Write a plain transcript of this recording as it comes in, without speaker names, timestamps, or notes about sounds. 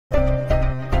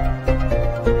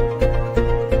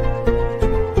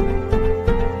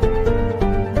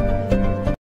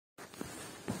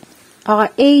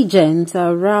Our agents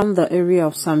around the area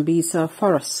of Sambisa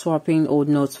forest swapping old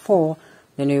notes for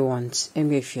the new ones.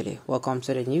 Welcome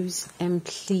to the news and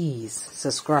please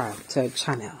subscribe to our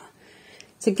channel.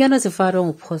 To get notified when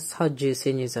we post hot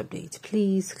juicy news updates,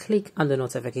 please click on the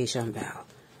notification bell.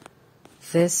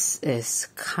 This is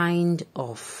kind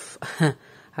of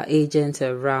our agent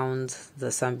around the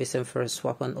Sambisa forest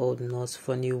swapping old notes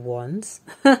for new ones.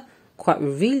 Quite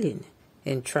revealing,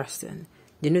 interesting.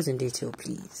 The news in detail,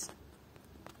 please.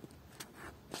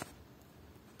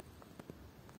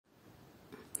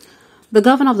 The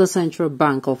governor of the Central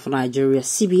Bank of Nigeria,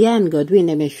 CBN, Godwin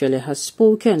Emefiele, has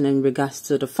spoken in regards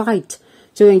to the fight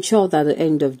to ensure that at the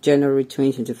end of January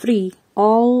 2023,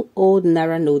 all old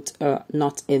Naira notes are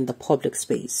not in the public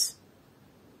space.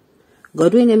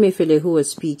 Godwin Emefiele, who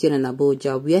was speaking in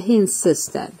Abuja, where he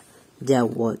insisted there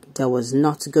was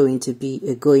not going to be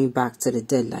a going back to the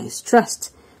deadline,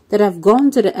 stressed that have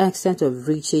gone to the extent of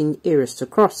reaching areas to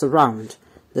cross around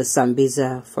the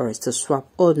Sambisa forest to swap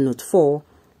old note for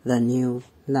the new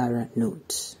Naira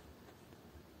note.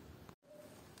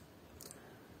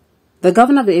 The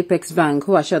governor of the Apex Bank,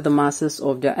 who assured the masses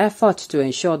of their effort to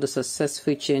ensure the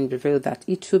successful change, revealed that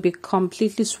it will be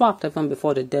completely swapped even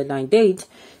before the deadline date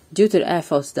due to the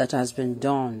efforts that has been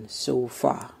done so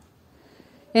far.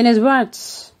 In his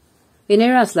words, in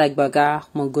areas like Baga,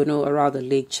 Mongono around the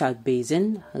Lake Chad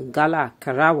Basin, Gala,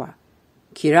 Kirawa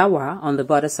on the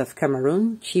borders of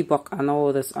Cameroon, Chibok and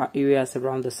all those areas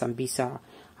around the Sambisa,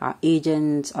 our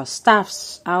agents, our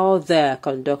staffs out there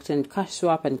conducting cash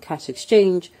swap and cash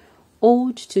exchange,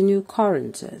 old to new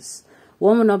currencies.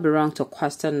 One will not be wrong to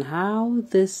question how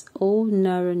this old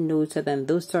Naira noted and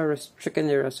those terrorist-stricken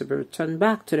areas will be returned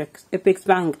back to the Apex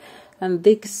Bank, and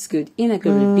this could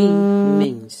inevitably be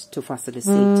means to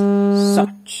facilitate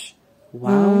such.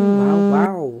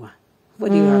 Wow.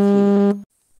 What do you have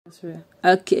here?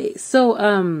 Okay, so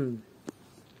I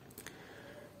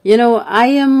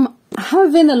am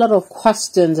having a lot of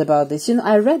questions about this.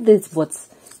 I read this, but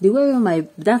the way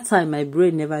that time my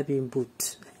brain never been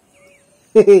boot.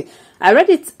 I read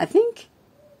it. I think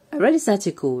I read this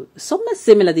article, something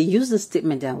similar. They used the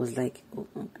statement, and I was like, oh,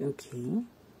 okay,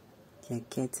 they're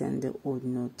getting the old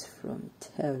note from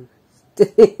terrorists.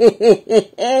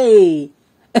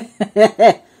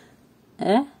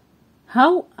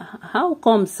 How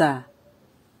come, sir?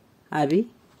 Abby?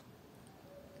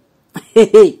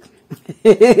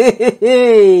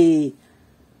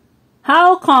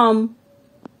 How come?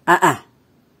 I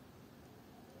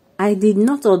did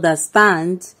not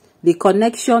understand the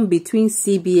connection between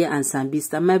CBN and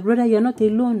Sambisa. My brother, you're not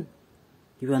alone.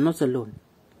 You are not alone.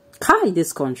 In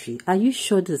this country, are you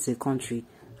sure this is a country?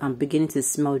 I'm beginning to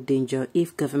smell danger.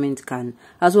 If government can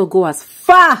as well go as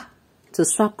far to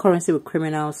swap currency with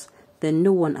criminals, then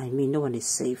no one is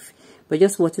safe. But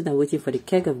just watching and waiting for the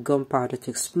keg of gunpowder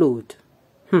to explode.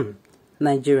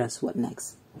 Nigerians, what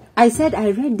next? I said I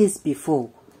read this before,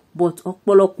 but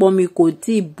ọ̀pọ̀lọpọ̀ mi kò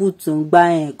tí boot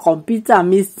ngba computer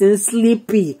me still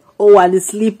sleepy. I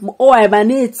sleep. I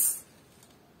hibernate.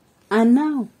 And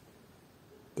now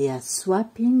they are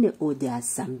swapping they are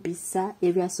Sambisa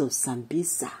areas of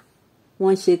Sambisa.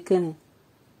 One shaken.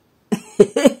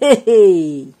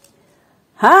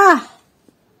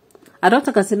 I don't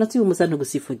think I say nothing. We must not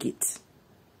forget.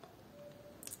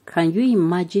 Can you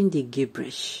imagine the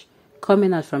gibberish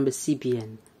coming out from the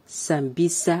CBN?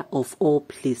 Sambisa of all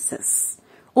places.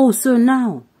 Oh, so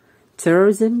now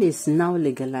terrorism is now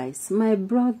legalized. My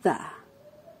brother,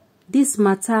 this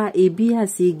matter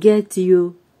as he get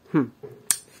you.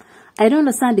 I don't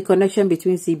understand the connection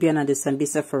between CBN and the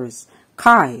Sambisa forest.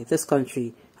 This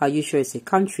country, are you sure it's a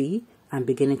country? I'm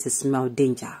beginning to smell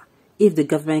danger. If the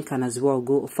government can as well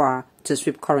go far to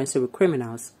sweep currency with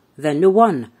criminals, then no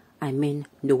one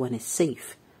is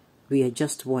safe. We are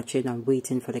just watching and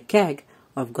waiting for the keg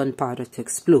of gunpowder to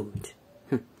explode.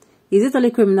 Is it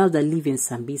only criminals that live in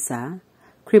Sambisa?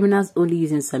 Criminals only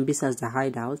using Sambisa as the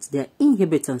hideouts? They are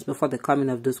inhabitants before the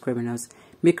coming of those criminals.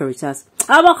 Make a recharge.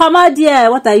 Come on, dear.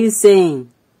 What are you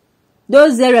saying?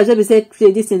 Those areas where we say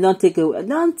this thing don't take away.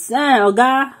 Don't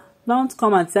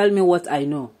come and tell me what I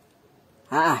know.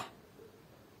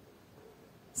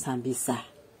 Sambisa.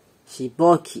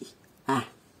 Shiboki.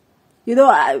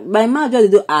 My mouth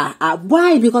just do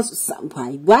why? Because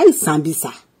why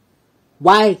Sambisa?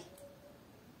 Why?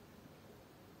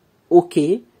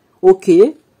 Okay.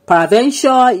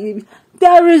 Prevention.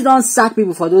 Terrorists don't sack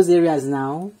people for those areas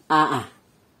now.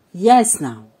 Yes,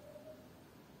 now.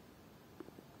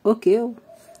 Okay.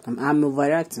 I'm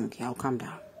overreacting. Okay, I'll calm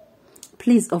down.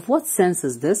 Please, of what sense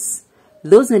is this?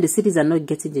 Those in the cities are not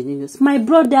getting the new news. My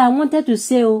brother, I wanted to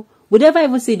say, would ever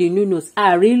even say the new news?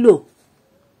 Really low.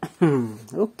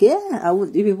 Okay,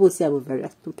 if people say I will very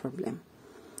no problem.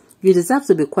 You deserve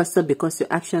to be questioned because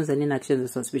your actions and inactions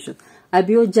are suspicious. I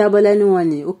be jabble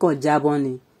anyone, who jab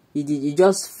on you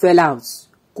just fell out.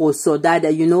 So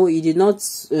that you know you did not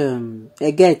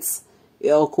get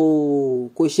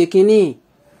ko shakini.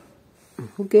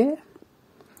 Okay.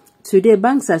 Today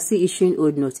banks are still issuing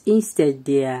old notes. Instead,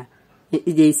 they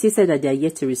insisted that they are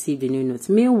yet to receive the new notes.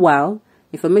 Meanwhile,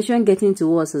 information getting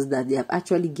to us is that they have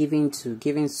actually given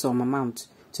some amount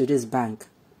to this bank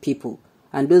people,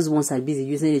 and those ones are busy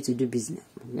using it to do business.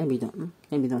 Let me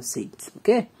don't say it.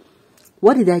 Okay.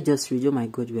 What did I just read? Oh my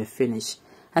God, we're finished.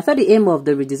 I thought the aim of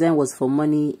the redesign was for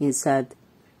money inside,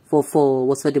 for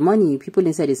the money. People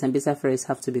inside the SAMBISA forest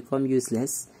have to become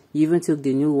useless. You even took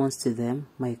the new ones to them.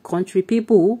 My country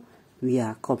people, we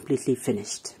are completely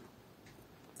finished.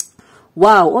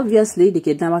 Wow, obviously the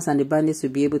kidnappers and the bandits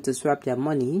will be able to swap their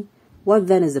money. What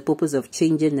then is the purpose of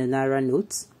changing the Naira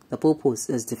notes? The purpose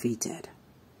is defeated.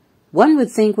 One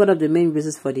would think one of the main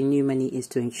reasons for the new money is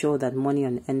to ensure that money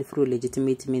on and through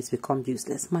legitimate means become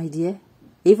useless. My dear,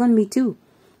 even me too.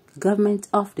 Government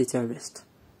of the terrorist,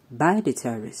 by the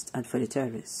terrorists, and for the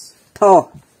terrorists. Oh.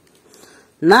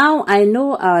 Now I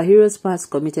know our hero's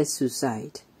past committed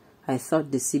suicide. I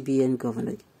thought the CBN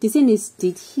governor. The thing is,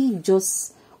 did he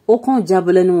just because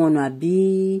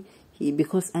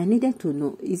I needed to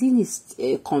know, is in his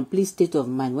complete state of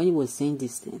mind when he was saying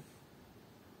this thing?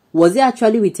 Was he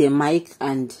actually with a mic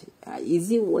and was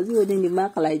he holding the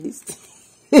mic like this?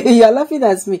 You're laughing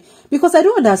at me because I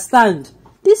don't understand.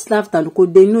 This laughter,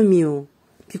 they know me,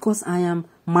 because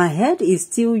my head is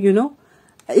still,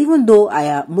 even though I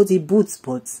have multi-boots,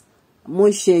 but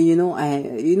Moshe,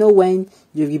 when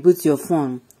you reboot your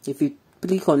phone, if you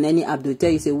click on any app, they'll tell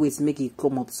you, say, wait, make it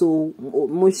come up. So,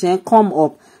 Moshe, come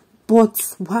up.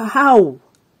 But, how?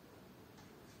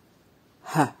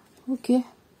 Okay.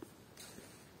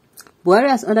 Buhari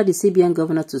has ordered the CBN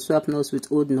governor to swap notes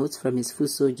with old notes from his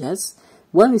foot soldiers.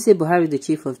 When we say Buhari is the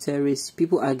chief of terrorists,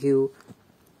 people argue,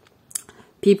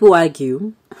 Kini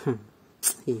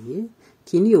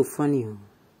you funny,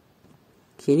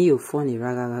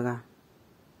 raga.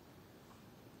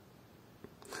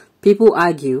 People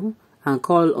argue and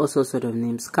all sorts of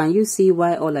names. Can you see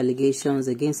why all allegations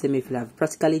against him have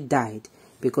practically died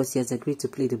because he has agreed to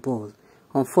play the ball?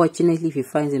 Unfortunately, if he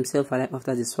finds himself alive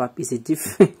after the swap is a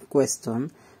different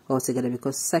question altogether,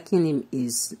 because sacking him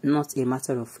is not a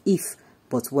matter of if,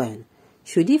 but when.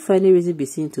 Should he for any reason be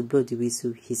seen to blow the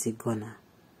whistle, he's a gunner.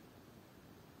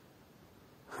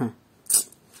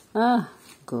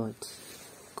 God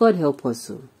help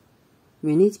us.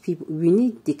 We need people. We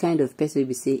need the kind of person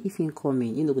we say, if you come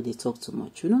in, they talk too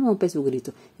much. You know, one person will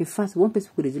talk. In fact, one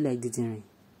person could do like didn't.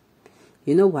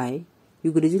 You know why?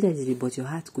 You could do like this, but your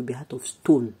heart could be heart of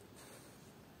stone.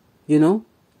 You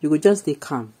could just stay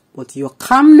calm. But your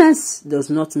calmness does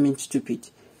not mean stupid.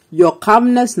 Your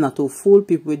calmness not to fool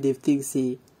people. They think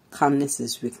say calmness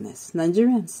is weakness.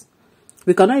 Nigerians,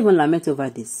 we cannot even lament over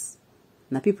this.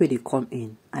 Now people they come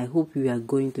in. I hope we are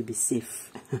going to be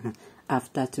safe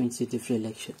after 2023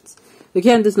 elections.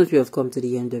 Okay, on this note, we have come to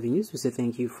the end of the news. We say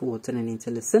thank you for tuning in to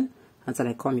listen. Until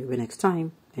I come your way next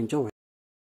time, enjoy.